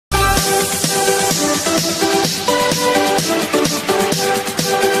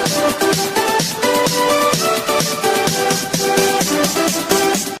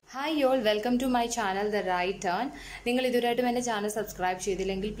my channel The Right Turn. നിങ്ങൾ ഇതുവരെയായിട്ടും എൻ്റെ ചാനൽ സബ്സ്ക്രൈബ്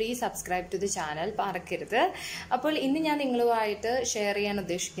ചെയ്തില്ലെങ്കിൽ please subscribe to the channel മറക്കരുത്. അപ്പോൾ ഇന്ന് ഞാൻ നിങ്ങളുമായിട്ട് ഷെയർ ചെയ്യാൻ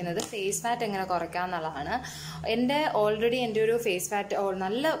ഉദ്ദേശിക്കുന്നത് ഫേസ് ഫാറ്റ് എങ്ങനെ കുറയ്ക്കാം എന്നുള്ളതാണ്. ഓൾറെഡി എൻ്റെ ഒരു ഫേസ് ഫാറ്റ്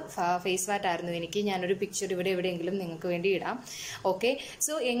നല്ല ഫേസ് ഫാറ്റ് ആയിരുന്നു എനിക്ക്. ഞാനൊരു പിക്ചർ എവിടെയെങ്കിലും നിങ്ങൾക്ക് വേണ്ടി ഇടാം. ഓക്കെ,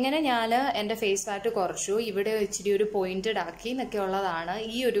 സോ എങ്ങനെ ഞാൻ എൻ്റെ ഫേസ് ഫാറ്റ് കുറച്ചു, ഇവിടെ ഇച്ചിരി ഒരു പോയിന്റഡ് ആക്കി എന്നൊക്കെ ഉള്ളതാണ്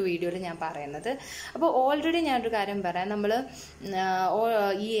ഈ ഒരു വീഡിയോയിൽ ഞാൻ പറയുന്നത്. അപ്പോൾ ഓൾറെഡി ഞാനൊരു കാര്യം പറയാം. നമ്മൾ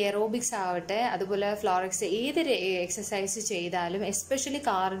ഈ എറോബിക്സ് ആവട്ടെ, അതുപോലെ ഫ്ലോറക്സ്, ഏത് എക്സസൈസ് ചെയ്താലും എസ്പെഷ്യലി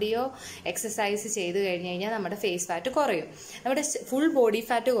കാർഡിയോ എക്സസൈസ് ചെയ്ത് കഴിഞ്ഞ് കഴിഞ്ഞാൽ നമ്മുടെ ഫേസ് ഫാറ്റ് കുറയും, നമ്മുടെ ഫുൾ ബോഡി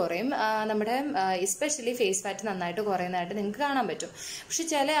ഫാറ്റ് കുറയും, നമ്മുടെ എസ്പെഷ്യലി ഫേസ് ഫാറ്റ് നന്നായിട്ട് കുറയുന്നതായിട്ട് നിങ്ങൾക്ക് കാണാൻ പറ്റും. പക്ഷെ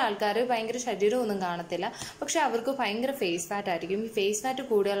ചില ആൾക്കാർ ഭയങ്കര ശരീരമൊന്നും കാണത്തില്ല, പക്ഷെ അവർക്ക് ഭയങ്കര ഫേസ് ഫാറ്റ് ആയിരിക്കും. ഈ ഫേസ് ഫാറ്റ്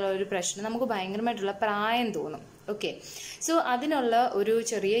കൂടുതലുള്ള ഒരു പ്രശ്നം നമുക്ക് ഭയങ്കരമായിട്ടുള്ള പ്രായം തോന്നും. ഓക്കെ, സോ അതിനുള്ള ഒരു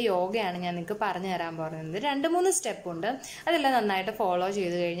ചെറിയ യോഗയാണ് ഞാൻ നിങ്ങൾക്ക് പറഞ്ഞു തരാൻ പോകുന്നത്. 2-3 സ്റ്റെപ്പ് ഉണ്ട്, അതെല്ലാം നന്നായിട്ട് ഫോളോ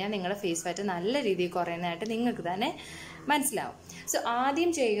ചെയ്ത് കഴിഞ്ഞാൽ നിങ്ങളുടെ ഫേസ് ഫാറ്റ് നല്ല രീതിയിൽ കുറയുന്നതായിട്ട് നിങ്ങൾക്ക് തന്നെ മനസ്സിലാവും. സോ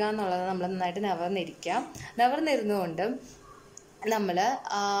ആദ്യം ചെയ്യുക എന്നുള്ളത് നമ്മൾ നന്നായിട്ട് നിവർന്നിരുന്നുകൊണ്ട് നമ്മൾ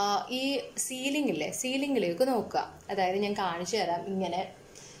ഈ സീലിങ്ങിലേക്ക് നോക്കുക. അതായത് ഞാൻ കാണിച്ചു തരാം. ഇങ്ങനെ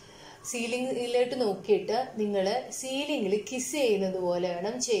സീലിങ്ങിലോട്ട് നോക്കിയിട്ട് നിങ്ങൾ സീലിങ്ങിൽ കിസ് ചെയ്യുന്നത് പോലെ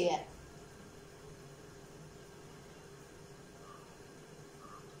വേണം ചെയ്യാൻ.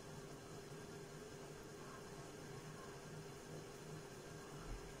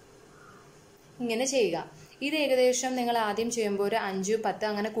 ഇങ്ങനെ ചെയ്യുക. ഇത് ഏകദേശം നിങ്ങൾ ആദ്യം ചെയ്യുമ്പോൾ ഒരു 5-10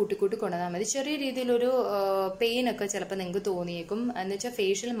 അങ്ങനെ കൂട്ടി കൊണ്ടുവന്നാൽ മതി. ചെറിയ രീതിയിലൊരു പെയിനൊക്കെ ചിലപ്പോൾ നിങ്ങൾക്ക് തോന്നിയേക്കും. എന്ന് വെച്ചാൽ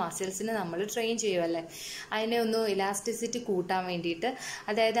ഫേഷ്യൽ മസിൽസിന് നമ്മൾ ട്രെയിൻ ചെയ്യുമല്ലേ, അതിനെ ഒന്ന് ഇലാസ്റ്റിസിറ്റി കൂട്ടാൻ വേണ്ടിയിട്ട്,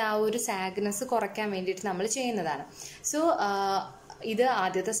 അതായത് ആ ഒരു സാഗ്നെസ് കുറയ്ക്കാൻ വേണ്ടിയിട്ട് നമ്മൾ ചെയ്യുന്നതാണ്. സോ ഇത്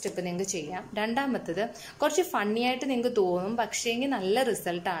ആദ്യത്തെ സ്റ്റെപ്പ് നിങ്ങൾക്ക് ചെയ്യാം. രണ്ടാമത്തത് കുറച്ച് ഫണ്ണിയായിട്ട് നിങ്ങൾക്ക് തോന്നും, പക്ഷേങ്കിൽ നല്ല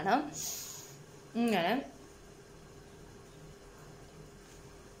റിസൾട്ടാണ്. ഇങ്ങനെ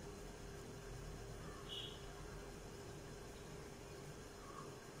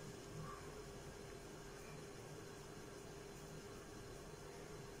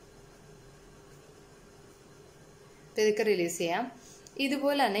ഇതൊക്കെ റിലീസ് ചെയ്യാം.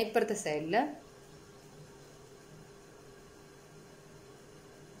 ഇതുപോലെ തന്നെ ഇപ്പുറത്തെ സൈഡിൽ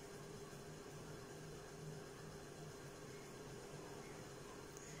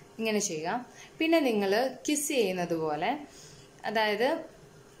ഇങ്ങനെ ചെയ്യുക. പിന്നെ നിങ്ങൾ കിസ് ചെയ്യുന്നത് പോലെ, അതായത്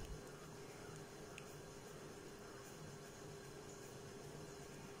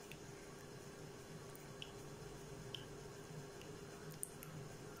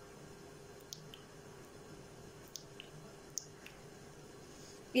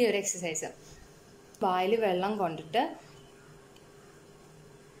ഈ ഒരു എക്സസൈസ് വായിൽ വെള്ളം കൊണ്ടിട്ട്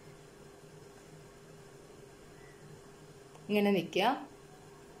ഇങ്ങനെ നിൽക്കുക.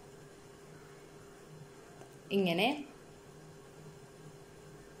 ഇങ്ങനെ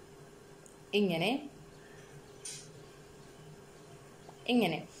ഇങ്ങനെ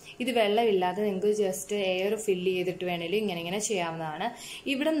ഇങ്ങനെ ഇത് വെള്ളമില്ലാതെ നിങ്ങൾക്ക് ജസ്റ്റ് എയർ ഫില്ല് ചെയ്തിട്ട് വേണേലും ഇങ്ങനെ ചെയ്യാവുന്നതാണ്.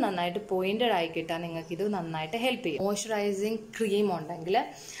 ഇവിടെ നന്നായിട്ട് പോയിന്റഡ് ആയി കിട്ടാൻ നിങ്ങൾക്ക് ഇത് നന്നായിട്ട് ഹെൽപ്പ് ചെയ്യും. മോയ്സ്ചറൈസിങ് ക്രീം ഉണ്ടെങ്കിൽ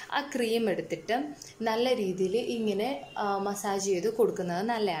ആ ക്രീം എടുത്തിട്ട് നല്ല രീതിയിൽ ഇങ്ങനെ മസാജ് ചെയ്ത് കൊടുക്കുന്നത്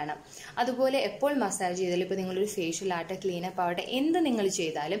നല്ലതാണ്. അതുപോലെ എപ്പോൾ മസാജ് ചെയ്താലും, ഇപ്പോൾ നിങ്ങളൊരു ഫേഷ്യൽ ആവട്ടെ, ക്ലീനപ്പ് ആവട്ടെ, എന്ത് നിങ്ങൾ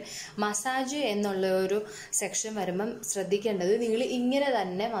ചെയ്താലും മസാജ് എന്നുള്ള ഒരു സെക്ഷൻ വരുമ്പം ശ്രദ്ധിക്കേണ്ടത് നിങ്ങൾ ഇങ്ങനെ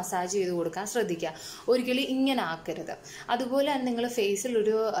തന്നെ മസാജ് ചെയ്ത് കൊടുക്കാൻ ശ്രദ്ധിക്കുക, ഒരിക്കലും ഇങ്ങനെ ആക്കരുത്. അതുപോലെ തന്നെ നിങ്ങൾ ഫേസിൽ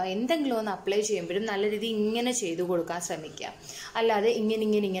ഒരു എന്തെങ്കിലും ഒന്ന് അപ്ലൈ ചെയ്യുമ്പോഴും നല്ല രീതിയിൽ ഇങ്ങനെ ചെയ്തു കൊടുക്കാൻ ശ്രമിക്കുക, അല്ലാതെ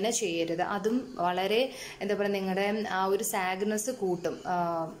ഇങ്ങനെ ചെയ്യരുത്. അതും വളരെ എന്താ പറയുക, നിങ്ങളുടെ ആ ഒരു സാഗ്നെസ് കൂട്ടും.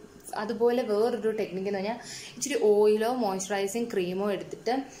 അതുപോലെ വേറൊരു ടെക്നിക്ക് എന്ന് പറഞ്ഞാൽ ഇച്ചിരി ഓയിലോ മോയ്സ്ചറൈസിങ് ക്രീമോ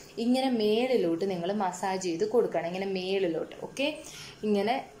എടുത്തിട്ട് ഇങ്ങനെ മേളിലോട്ട് നിങ്ങൾ മസാജ് ചെയ്ത് കൊടുക്കണം. ഇങ്ങനെ മേളിലോട്ട്, ഓക്കെ,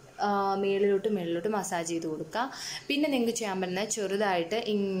 ഇങ്ങനെ മേളിലോട്ട് മസാജ് ചെയ്ത് കൊടുക്കുക. പിന്നെ നിങ്ങൾക്ക് ചെയ്യാൻ പറ്റുന്ന ചെറുതായിട്ട്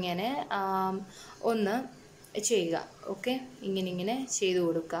ഇങ്ങനെ ഒന്ന് ചെയ്യുക. ഓക്കെ, ഇങ്ങനെ ചെയ്ത്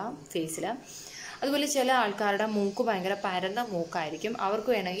കൊടുക്കുക ഫേസിൽ. അതുപോലെ ചില ആൾക്കാരുടെ മൂക്ക് ഭയങ്കര പരന്ന മൂക്കായിരിക്കും,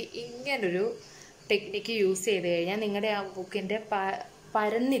 അവർക്ക് വേണമെങ്കിൽ ഇങ്ങനൊരു ടെക്നിക്ക് യൂസ് ചെയ്ത് കഴിഞ്ഞാൽ നിങ്ങളുടെ ആ മൂക്കിൻ്റെ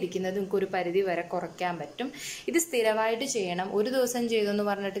പരന്നിരിക്കുന്നത് നിങ്ങൾക്ക് ഒരു പരിധി വരെ കുറയ്ക്കാൻ പറ്റും. ഇത് സ്ഥിരമായിട്ട് ചെയ്യണം. ഒരു ദിവസം ചെയ്തെന്ന്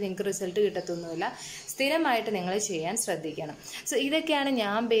പറഞ്ഞിട്ട് നിങ്ങൾക്ക് റിസൾട്ട് കിട്ടത്തൊന്നുമില്ല. സ്ഥിരമായിട്ട് നിങ്ങൾ ചെയ്യാൻ ശ്രദ്ധിക്കണം. സോ ഇതൊക്കെയാണ്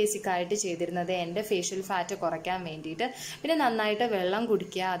ഞാൻ ബേസിക്കായിട്ട് ചെയ്തിരുന്നത് എൻ്റെ ഫേഷ്യൽ ഫാറ്റ് കുറയ്ക്കാൻ വേണ്ടിയിട്ട്. പിന്നെ നന്നായിട്ട് വെള്ളം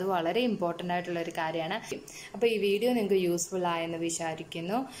കുടിക്കുക, അത് വളരെ ഇമ്പോർട്ടൻ്റ് ആയിട്ടുള്ളൊരു കാര്യമാണ്. അപ്പോൾ ഈ വീഡിയോ നിങ്ങൾക്ക് യൂസ്ഫുൾ ആയെന്ന്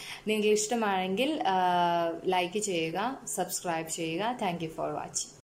വിചാരിക്കുന്നു. നിങ്ങൾക്ക് ഇഷ്ടമാണെങ്കിൽ ലൈക്ക് ചെയ്യുക, സബ്സ്ക്രൈബ് ചെയ്യുക. Thank you for watching.